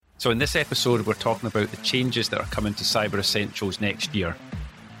So in this episode, we're talking about the changes that are coming to Cyber Essentials next year.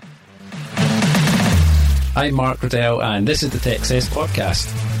 I'm Mark Riddell, and this is the TechCess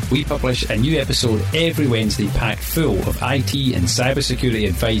podcast. We publish a new episode every Wednesday packed full of IT and cybersecurity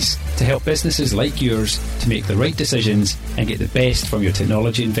advice to help businesses like yours to make the right decisions and get the best from your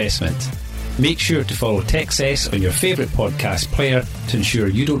technology investment. Make sure to follow TechCess on your favourite podcast player to ensure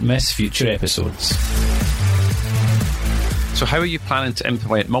you don't miss future episodes. So how are you planning to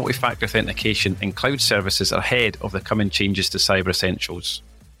implement multi-factor authentication in cloud services ahead of the coming changes to Cyber Essentials?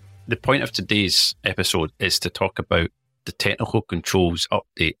 The point of today's episode is to talk about the technical controls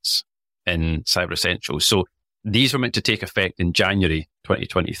updates in Cyber Essentials. So these were meant to take effect in January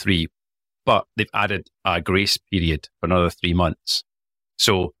 2023, but they've added a grace period for another 3 months.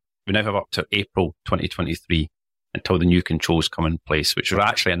 So we now have up to April 2023 until the new controls come in place, which were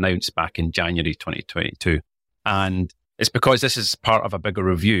actually announced back in January 2022. And it's because this is part of a bigger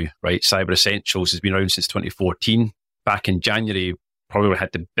review, right? Cyber Essentials has been around since 2014. Back in January, probably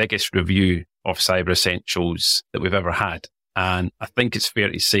had the biggest review of Cyber Essentials that we've ever had. And I think it's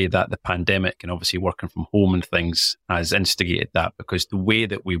fair to say that the pandemic and obviously working from home and things has instigated that, because the way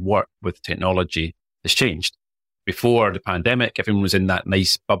that we work with technology has changed. Before the pandemic, everyone was in that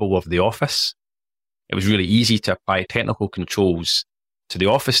nice bubble of the office. It was really easy to apply technical controls to the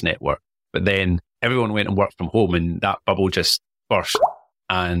office network, but then everyone went and worked from home and that bubble just burst,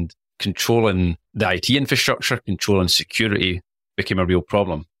 and controlling the IT infrastructure, controlling security became a real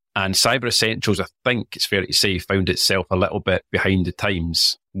problem. And Cyber Essentials, I think it's fair to say, found itself a little bit behind the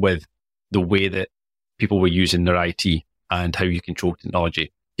times with the way that people were using their IT and how you control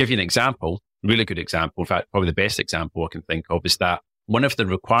technology. Give you an example, really good example, in fact, probably the best example I can think of, is that one of the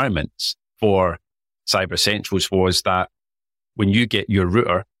requirements for Cyber Essentials was that when you get your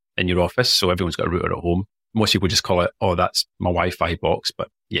router in your office, so everyone's got a router at home, most people just call it, oh, that's my Wi-Fi box, but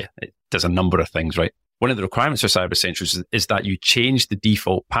yeah, it does a number of things, right? One of the requirements for Cyber Essentials is that you change the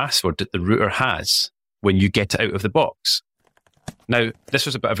default password that the router has when you get it out of the box. Now, this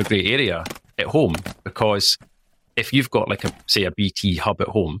was a bit of a grey area at home, because if you've got like say a BT hub at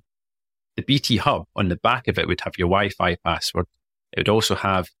home, the BT hub on the back of it would have your Wi-Fi password. It would also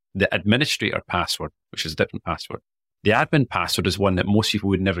have the administrator password, which is a different password. The admin password is one that most people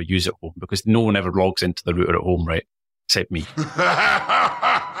would never use at home because no one ever logs into the router at home, right? Except me.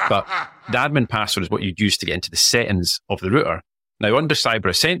 But the admin password is what you'd use to get into the settings of the router. Now, under Cyber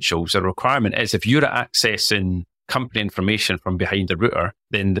Essentials, the requirement is if you're accessing company information from behind the router,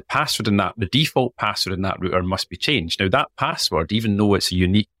 then the password in that, the default password in that router must be changed. Now, that password, even though it's a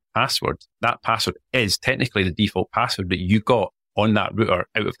unique password, that password is technically the default password that you got on that router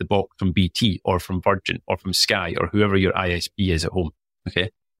out of the box from BT or from Virgin or from Sky or whoever your ISP is at home. Okay.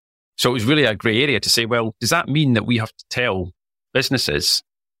 So it was really a grey area to say, well, does that mean that we have to tell businesses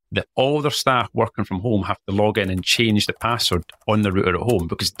that all their staff working from home have to log in and change the password on the router at home?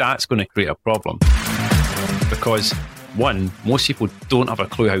 Because that's going to create a problem. Because one, most people don't have a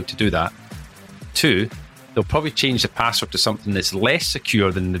clue how to do that. Two, they'll probably change the password to something that's less secure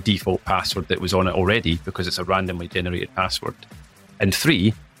than the default password that was on it already because it's a randomly generated password. And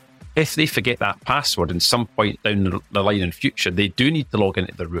three, if they forget that password and some point down the line in future, they do need to log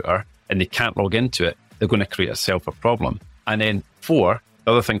into the router and they can't log into it, they're going to create yourself a problem. And then four,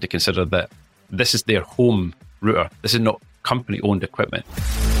 the other thing to consider, that this is their home router. This is not company-owned equipment.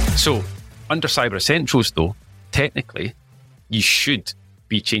 So under Cyber Essentials, though, technically, you should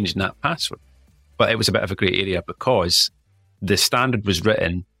be changing that password. But it was a bit of a grey area because the standard was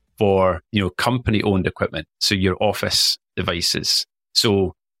written for, company-owned equipment, so your office devices.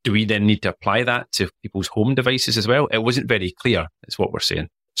 So do we then need to apply that to people's home devices as well? It wasn't very clear, is what we're saying.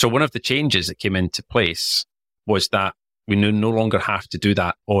 So one of the changes that came into place was that we no longer have to do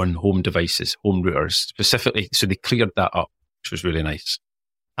that on home devices, home routers specifically. So they cleared that up, which was really nice.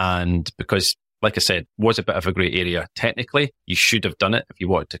 And because, like I said, was a bit of a grey area. Technically, you should have done it if you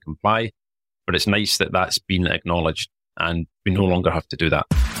wanted to comply, but it's nice that that's been acknowledged and we no longer have to do that.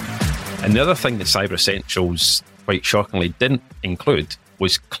 And the other thing that Cyber Essentials, quite shockingly, didn't include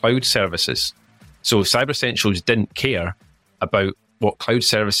was cloud services. So Cyber Essentials didn't care about what cloud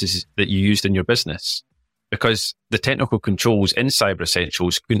services that you used in your business, because the technical controls in Cyber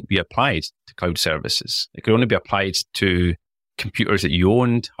Essentials couldn't be applied to cloud services. It could only be applied to computers that you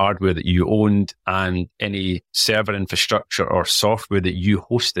owned, hardware that you owned, and any server infrastructure or software that you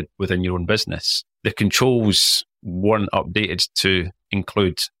hosted within your own business. The controls weren't updated to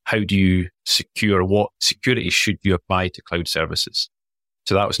include how do you secure, what security should you apply to cloud services.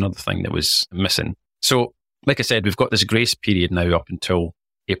 So that was another thing that was missing. So like I said, we've got this grace period now up until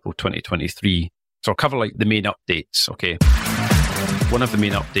April 2023. So I'll cover like the main updates, okay? One of the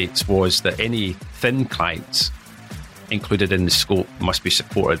main updates was that any thin clients included in the scope must be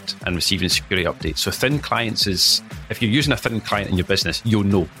supported and receiving security updates. So thin clients is, if you're using a thin client in your business, you'll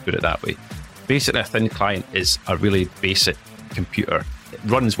know, put it that way. Basically, a thin client is a really basic computer. It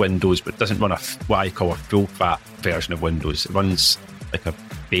runs Windows, but doesn't run what I call a full-fat version of Windows. It runs like a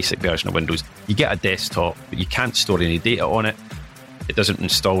basic version of Windows. You get a desktop, but you can't store any data on it. It doesn't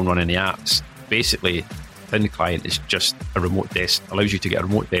install and run any apps. Basically, thin client is just a remote desktop, allows you to get a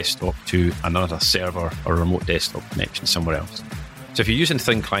remote desktop to another server or a remote desktop connection somewhere else. So if you're using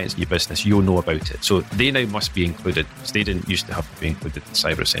thin clients in your business, you'll know about it. So they now must be included, because they didn't used to have to be included in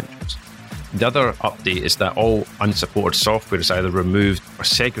Cyber Essentials. The other update is that all unsupported software is either removed or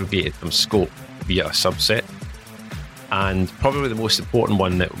segregated from scope via a subset. And probably the most important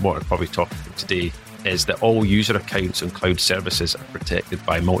one that what I'll probably talk about today is that all user accounts on cloud services are protected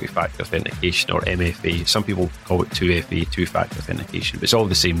by multi-factor authentication, or MFA. Some people call it 2FA, two-factor authentication, but it's all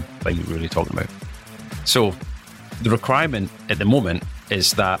the same thing we're really talking about. So the requirement at the moment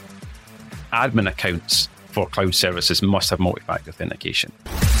is that admin accounts for cloud services must have multi-factor authentication.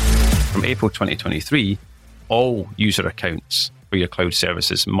 From April 2023, all user accounts for your cloud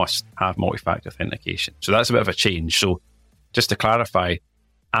services must have multi-factor authentication. So that's a bit of a change. So just to clarify,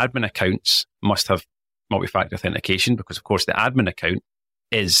 admin accounts must have multi-factor authentication because, of course, the admin account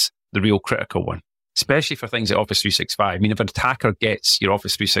is the real critical one, especially for things like Office 365. I mean, if an attacker gets your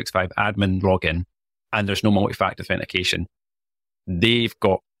Office 365 admin login and there's no multi-factor authentication, they've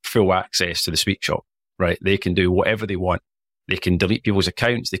got full access to the sweet shop, right? They can do whatever they want. They can delete people's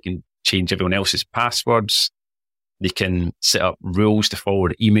accounts. They can change everyone else's passwords. They can set up rules to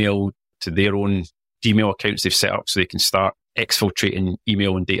forward email to their own Gmail accounts they've set up so they can start exfiltrating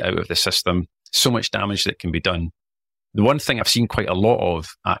email and data out of the system. So much damage that can be done. The one thing I've seen quite a lot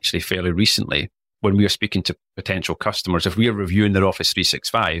of, actually fairly recently, when we are speaking to potential customers, if we are reviewing their Office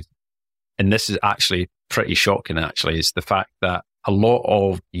 365, and this is actually pretty shocking actually, is the fact that a lot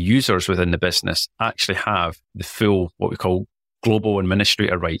of users within the business actually have the full, what we call global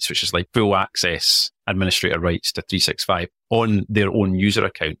administrator rights, which is like full access administrator rights to 365 on their own user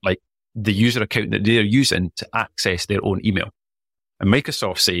account, like the user account that they're using to access their own email. And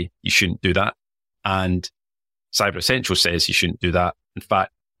Microsoft say you shouldn't do that. And Cyber Essentials says you shouldn't do that. In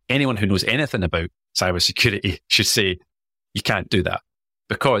fact, anyone who knows anything about cybersecurity should say you can't do that,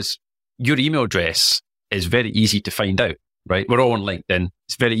 because your email address is very easy to find out, right? We're all on LinkedIn.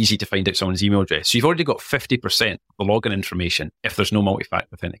 It's very easy to find out someone's email address. So you've already got 50% of the login information if there's no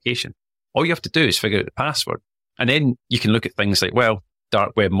multi-factor authentication. All you have to do is figure out the password. And then you can look at things like, well,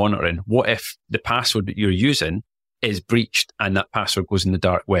 dark web monitoring. What if the password that you're using is breached and that password goes in the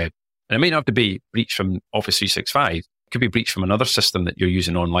dark web? And it might not have to be breached from Office 365. It could be breached from another system that you're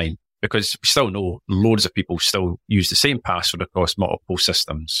using online, because we still know loads of people still use the same password across multiple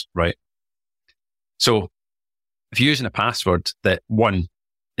systems, right? So if you're using a password that, one,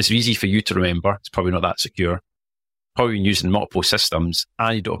 is easy for you to remember, it's probably not that secure, probably using multiple systems,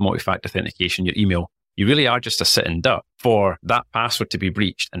 and you don't have multi-factor authentication, your email, you really are just a sitting duck for that password to be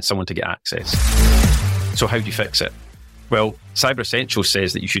breached and someone to get access. So how do you fix it? Well, Cyber Essentials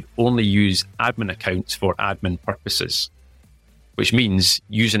says that you should only use admin accounts for admin purposes, which means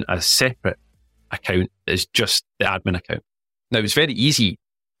using a separate account that is just the admin account. Now, it's very easy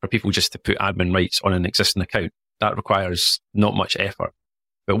for people just to put admin rights on an existing account. That requires not much effort.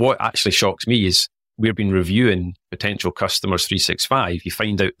 But what actually shocks me is we've been reviewing potential customers 365. You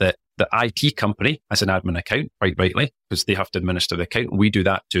find out that the IT company has an admin account, quite rightly, because they have to administer the account. We do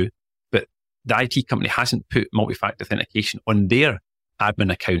that too. But the IT company hasn't put multi-factor authentication on their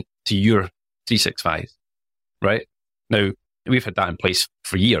admin account to your 365, right? Now, we've had that in place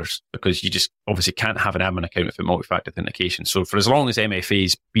for years because you just obviously can't have an admin account without multi-factor authentication. So for as long as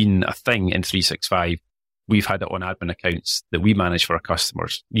MFA's been a thing in 365, we've had it on admin accounts that we manage for our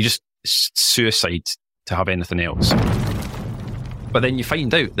customers. It's suicide to have anything else. But then you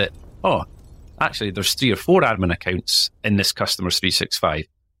find out that, oh, actually there's 3 or 4 admin accounts in this customer's 365.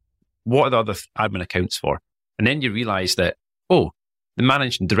 What are the other admin accounts for? And then you realize that, oh, the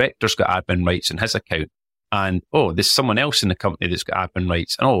managing director's got admin rights in his account. And, oh, there's someone else in the company that's got admin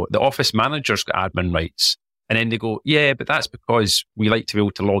rights. And, oh, the office manager's got admin rights. And then they go, yeah, but that's because we like to be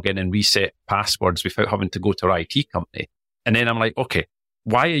able to log in and reset passwords without having to go to our IT company. And then I'm like, okay,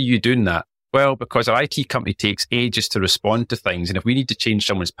 why are you doing that? Well, because our IT company takes ages to respond to things. And if we need to change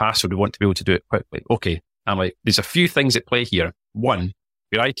someone's password, we want to be able to do it quickly. Okay. I'm like, there's a few things at play here. One,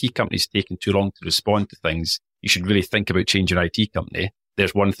 your IT company's taking too long to respond to things. You should really think about changing your IT company.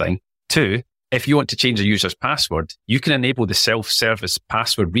 There's one thing. 2, if you want to change a user's password, you can enable the self-service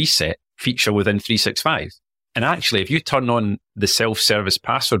password reset feature within 365. And actually, if you turn on the self-service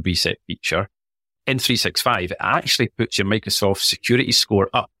password reset feature in 365, it actually puts your Microsoft security score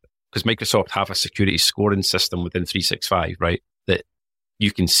up, because Microsoft have a security scoring system within 365, right? That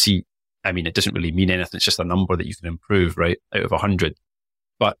you can see. I mean, it doesn't really mean anything. It's just a number that you can improve, right, out of 100.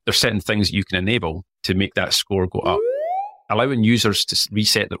 But there's certain things that you can enable to make that score go up. Allowing users to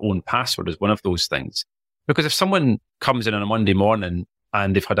reset their own password is one of those things. Because if someone comes in on a Monday morning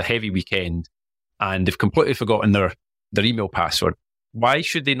and they've had a heavy weekend and they've completely forgotten their email password, why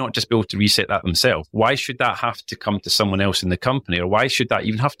should they not just be able to reset that themselves? Why should that have to come to someone else in the company? Or why should that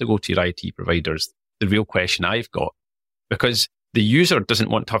even have to go to your IT providers? The real question I've got. Because the user doesn't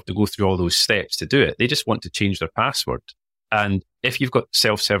want to have to go through all those steps to do it. They just want to change their password. And if you've got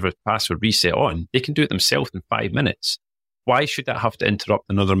self-service password reset on, they can do it themselves in 5 minutes. Why should that have to interrupt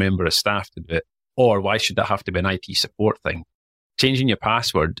another member of staff to do it? Or why should that have to be an IT support thing? Changing your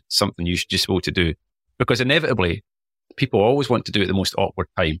password is something you should just be able to do. Because inevitably, people always want to do it at the most awkward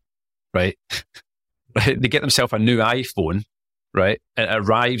time, right? They get themselves a new iPhone, right? It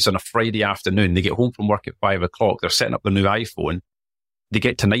arrives on a Friday afternoon. They get home from work at 5 o'clock. They're setting up the new iPhone. They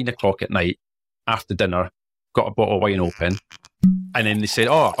get to 9 o'clock at night after dinner, got a bottle of wine open. And then they say,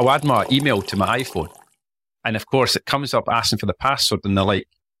 oh, I'll add my email to my iPhone. And of course, it comes up asking for the password. And they're like,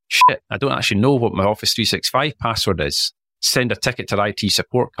 shit, I don't actually know what my Office 365 password is. Send a ticket to the IT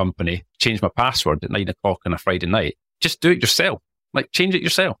support company, change my password at 9 o'clock on a Friday night. Just do it yourself. Like, change it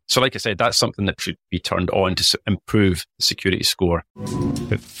yourself. So like I said, that's something that should be turned on to improve the security score.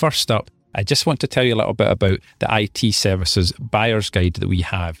 But first up, I just want to tell you a little bit about the IT services buyer's guide that we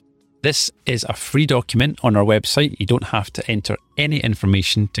have. This is a free document on our website. You don't have to enter any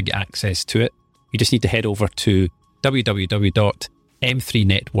information to get access to it. You just need to head over to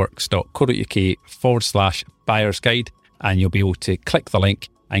www.m3networks.co.uk/buyer's guide, and you'll be able to click the link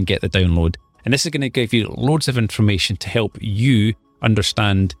and get the download. And this is going to give you loads of information to help you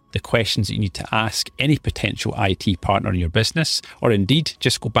understand the questions that you need to ask any potential IT partner in your business, or indeed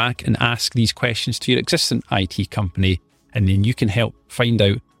just go back and ask these questions to your existing IT company, and then you can help find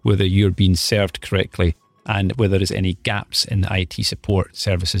out whether you're being served correctly and whether there's any gaps in the IT support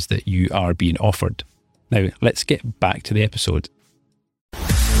services that you are being offered. Now, let's get back to the episode.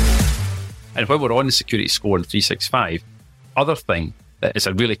 And while we're on the security score in 365, other thing that is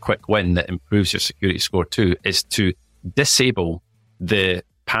a really quick win that improves your security score too is to disable the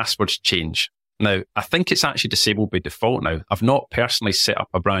passwords change. Now, I think it's actually disabled by default now. I've not personally set up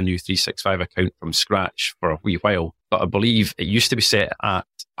a brand new 365 account from scratch for a wee while, but I believe it used to be set at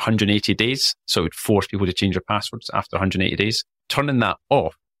 180 days. So it would force people to change their passwords after 180 days. Turning that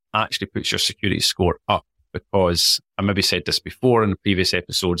off actually puts your security score up, because I maybe said this before in the previous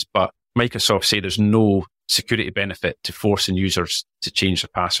episodes, but Microsoft say there's no security benefit to forcing users to change their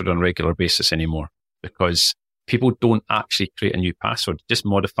password on a regular basis anymore, because people don't actually create a new password, just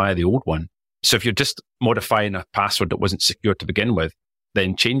modify the old one. So if you're just modifying a password that wasn't secure to begin with,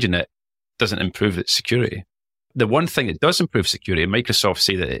 then changing it doesn't improve its security. The one thing that does improve security, Microsoft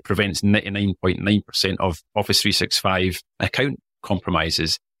say that it prevents 99.9% of Office 365 account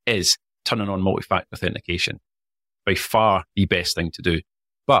compromises, is turning on multi-factor authentication. By far the best thing to do.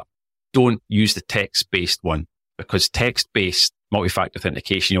 But don't use the text-based one, because text-based multi-factor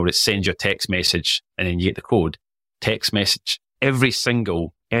authentication, it sends you a text message and then you get the code. Text message, every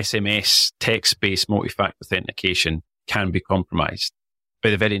single SMS text-based multi-factor authentication can be compromised by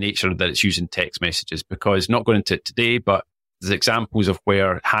the very nature that it's using text messages. Because, not going into it today, but there's examples of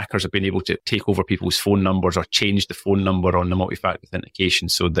where hackers have been able to take over people's phone numbers or change the phone number on the multi-factor authentication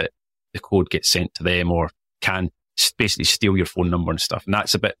so that the code gets sent to them, or can basically steal your phone number and stuff. And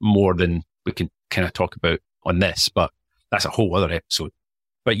that's a bit more than we can kind of talk about on this, but that's a whole other episode.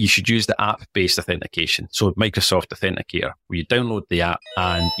 But you should use the app-based authentication. So Microsoft Authenticator, where you download the app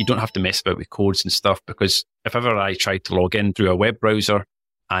and you don't have to mess about with codes and stuff, because if ever I try to log in through a web browser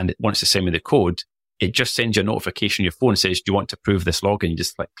and it wants to send me the code, it just sends you a notification on your phone and says, do you want to approve this login? You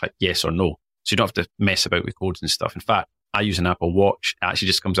just click yes or no. So you don't have to mess about with codes and stuff. In fact, I use an Apple Watch. It actually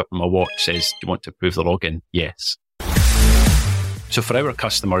just comes up on my watch, says, do you want to approve the login? Yes. So for our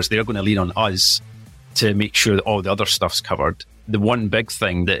customers, they're going to lean on us to make sure that all the other stuff's covered. The one big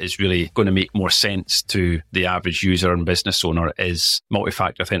thing that is really going to make more sense to the average user and business owner is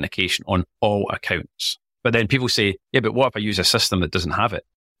multi-factor authentication on all accounts. But then people say, yeah, but what if I use a system that doesn't have it?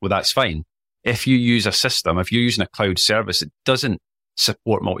 Well, that's fine. If you use a system, if you're using a cloud service that doesn't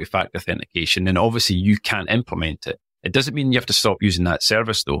support multi-factor authentication, then obviously you can't implement it. It doesn't mean you have to stop using that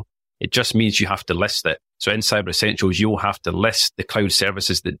service though. It just means you have to list it. So in Cyber Essentials, you'll have to list the cloud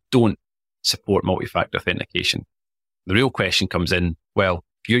services that don't support multi-factor authentication. The real question comes in, well,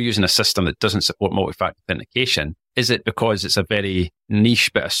 if you're using a system that doesn't support multi-factor authentication, is it because it's a very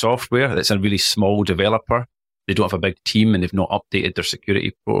niche bit of software that's a really small developer? They don't have a big team and they've not updated their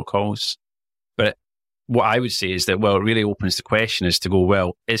security protocols. But what I would say is that, well, it really opens the question as to go,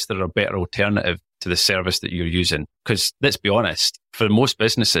 well, is there a better alternative to the service that you're using? Because let's be honest, for most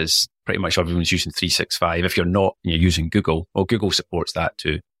businesses, pretty much everyone's using 365. If you're not, and you're using Google, well, Google supports that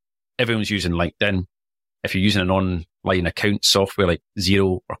too. Everyone's using LinkedIn. If you're using an online account software like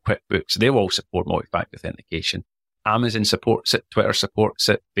Xero or QuickBooks, they will all support multi-factor authentication. Amazon supports it, Twitter supports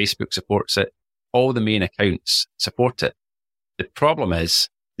it, Facebook supports it. All the main accounts support it. The problem is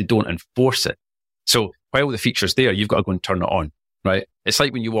they don't enforce it. So while the feature's there, you've got to go and turn it on, right? It's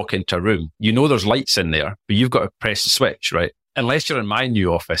like when you walk into a room, you know there's lights in there, but you've got to press the switch, right? Unless you're in my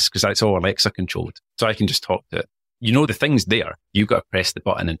new office, because that's all Alexa controlled. So I can just talk to it. You know the thing's there. You've got to press the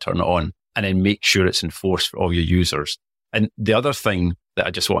button and turn it on and then make sure it's enforced for all your users. And the other thing that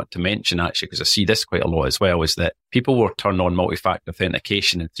I just wanted to mention, actually, because I see this quite a lot as well, is that people will turn on multi-factor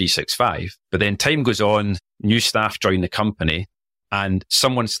authentication in 365, but then time goes on, new staff join the company, and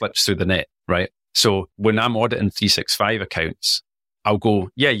someone slips through the net, right? So when I'm auditing 365 accounts, I'll go,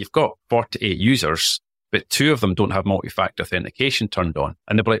 yeah, you've got 48 users, but 2 of them don't have multi-factor authentication turned on.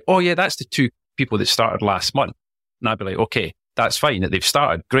 And they'll be like, oh yeah, that's the 2 people that started last month. And I'd be like, okay, that's fine that they've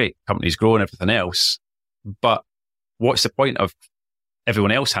started. Great. Company's growing, everything else. But what's the point of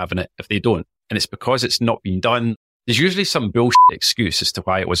everyone else having it if they don't? And it's because it's not been done. There's usually some bullshit excuse as to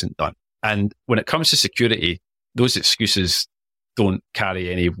why it wasn't done. And when it comes to security, those excuses don't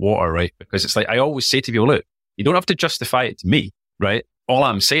carry any water, right? Because it's like, I always say to people, look, you don't have to justify it to me, right? All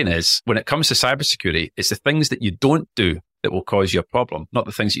I'm saying is when it comes to cybersecurity, it's the things that you don't do that will cause you a problem, not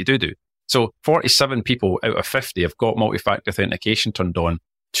the things that you do. So 47 people out of 50 have got multi-factor authentication turned on.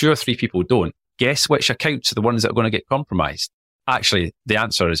 2 or 3 people don't. Guess which accounts are the ones that are going to get compromised? Actually, the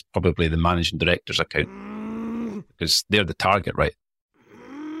answer is probably the managing director's account because they're the target, right?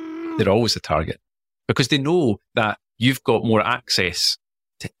 They're always the target because they know that you've got more access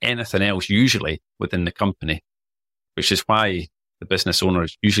to anything else usually within the company, which is why the business owner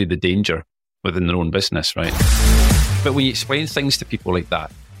is usually the danger within their own business, right? But when you explain things to people like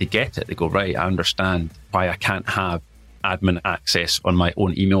that, they get it. They go, right, I understand why I can't have admin access on my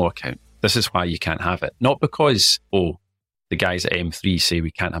own email account. This is why you can't have it. Not because, oh, the guys at M3 say we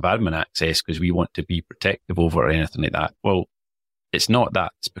can't have admin access because we want to be protective over or anything like that. Well, it's not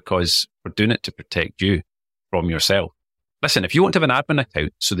that. It's because we're doing it to protect you from yourself. Listen, if you want to have an admin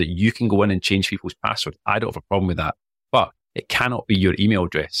account so that you can go in and change people's passwords, I don't have a problem with that. But it cannot be your email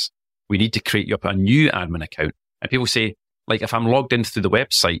address. We need to create you up a new admin account. And people say, like, if I'm logged in through the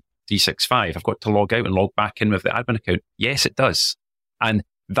website 365, I've got to log out and log back in with the admin account. Yes, it does. And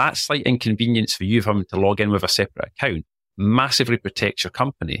that slight inconvenience for you of having to log in with a separate account massively protects your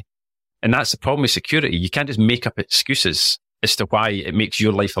company. And that's the problem with security. You can't just make up excuses as to why it makes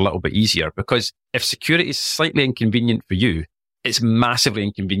your life a little bit easier. Because if security is slightly inconvenient for you, it's massively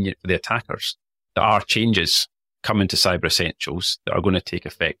inconvenient for the attackers. There are changes coming to Cyber Essentials that are going to take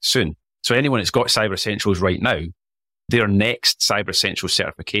effect soon. So anyone that's got Cyber Essentials right now, their next Cyber Essentials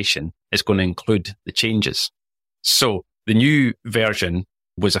certification is going to include the changes. So the new version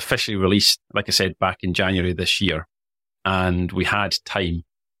was officially released, like I said, back in January this year. And we had time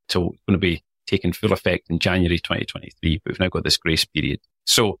till it's going to be taking full effect in January 2023, but we've now got this grace period.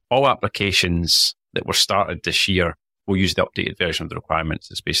 So all applications that were started this year will use the updated version of the requirements.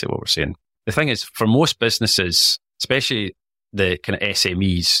 That's basically what we're saying. The thing is, for most businesses, especially the kind of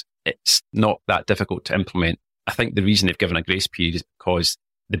SMEs, it's not that difficult to implement. I think the reason they've given a grace period is because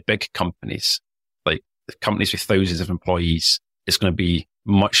the big companies, like the companies with thousands of employees, it's going to be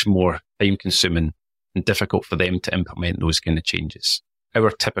much more time consuming and difficult for them to implement those kind of changes.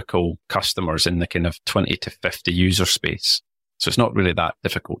 Our typical customers in the kind of 20 to 50 user space. So it's not really that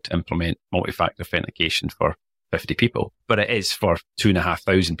difficult to implement multi-factor authentication for 50 people, but it is for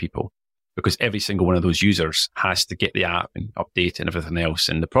 2,500 people because every single one of those users has to get the app and update it and everything else.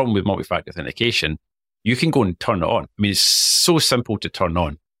 And the problem with multi-factor authentication, you can go and turn it on. I mean, it's so simple to turn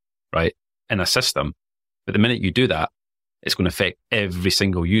on, right, in a system. But the minute you do that, it's going to affect every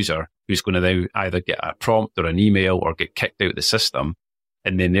single user who's going to now either get a prompt or an email or get kicked out of the system.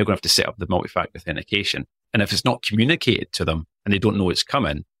 And then they're going to have to set up the multi-factor authentication. And if it's not communicated to them and they don't know it's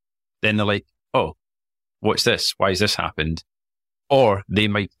coming, then they're like, oh, what's this? Why has this happened? Or they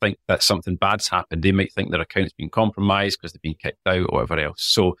might think that something bad's happened. They might think their account's been compromised because they've been kicked out or whatever else.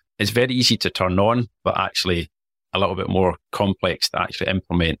 So it's very easy to turn on, but actually a little bit more complex to actually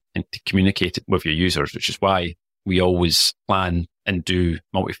implement and to communicate it with your users, which is why we always plan and do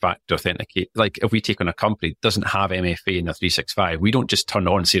multi-factor authenticate. Like if we take on a company that doesn't have MFA in their 365, we don't just turn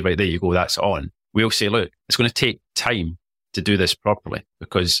it on and say, right, there you go, that's on. We'll say, look, it's going to take time to do this properly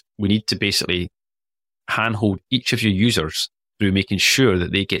because we need to basically handhold each of your users through making sure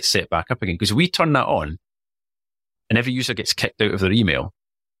that they get set back up again. Because if we turn that on and every user gets kicked out of their email,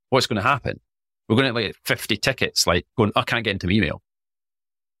 what's going to happen? We're going to get like 50 tickets like going, I can't get into my email,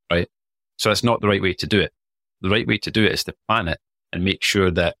 right? So that's not the right way to do it. The right way to do it is to plan it and make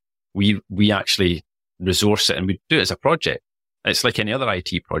sure that we actually resource it and we do it as a project. It's like any other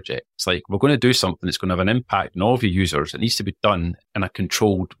IT project. It's like, we're going to do something that's going to have an impact on all of your users. It needs to be done in a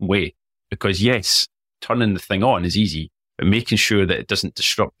controlled way because yes, turning the thing on is easy, but making sure that it doesn't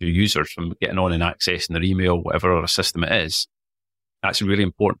disrupt your users from getting on and accessing their email, whatever other system it is, that's really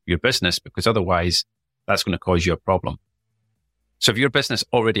important for your business because otherwise that's going to cause you a problem. So if your business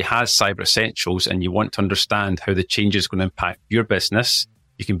already has Cyber Essentials and you want to understand how the change is going to impact your business,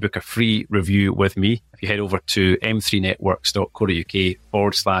 you can book a free review with me if you head over to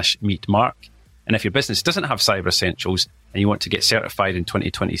m3networks.co.uk/meet Mark. And if your business doesn't have Cyber Essentials and you want to get certified in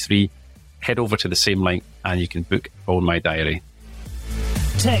 2023, head over to the same link and you can book Follow My Diary.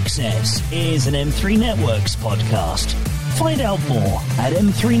 TechSense is an M3 Networks podcast. Find out more at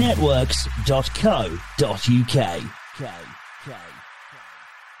m3networks.co.uk.